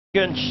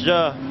inch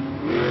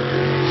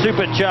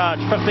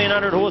supercharged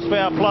 1500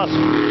 horsepower plus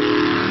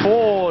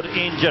Ford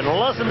engine.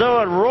 Listen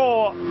to it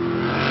roar.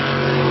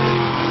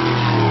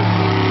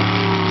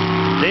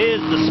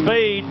 There's the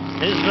speed.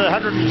 There's the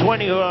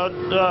 120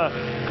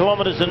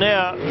 kilometres an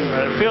hour.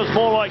 It feels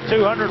more like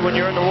 200 when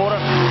you're in the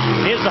water.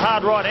 Here's the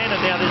hard right-hander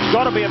now. There's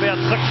got to be about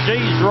 6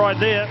 Gs right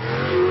there.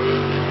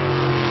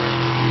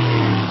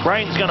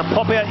 Brain's going to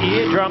pop out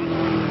your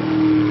eardrum.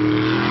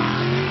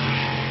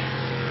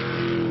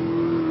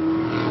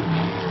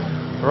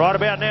 Right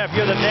about now, if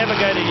you're the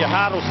navigator, your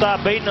heart will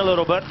start beating a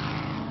little bit.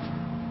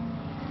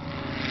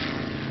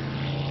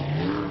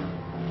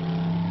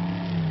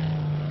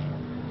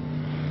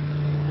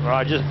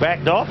 Right, just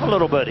backed off a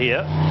little bit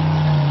here.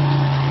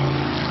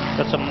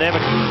 Got some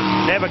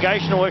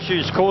navigational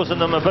issues causing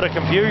them a bit of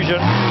confusion.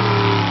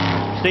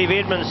 Steve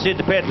Edmonds said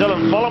to Pat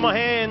Dillon, follow my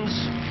hands.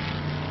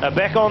 They're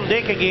back on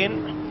deck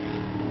again.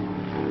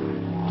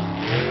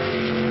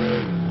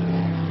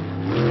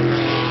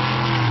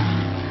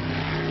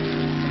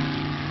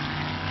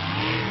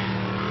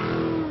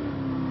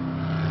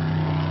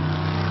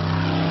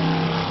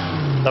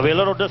 They'll be a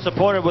little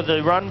disappointed with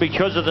the run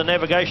because of the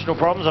navigational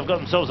problems. They've got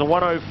themselves a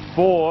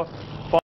 104.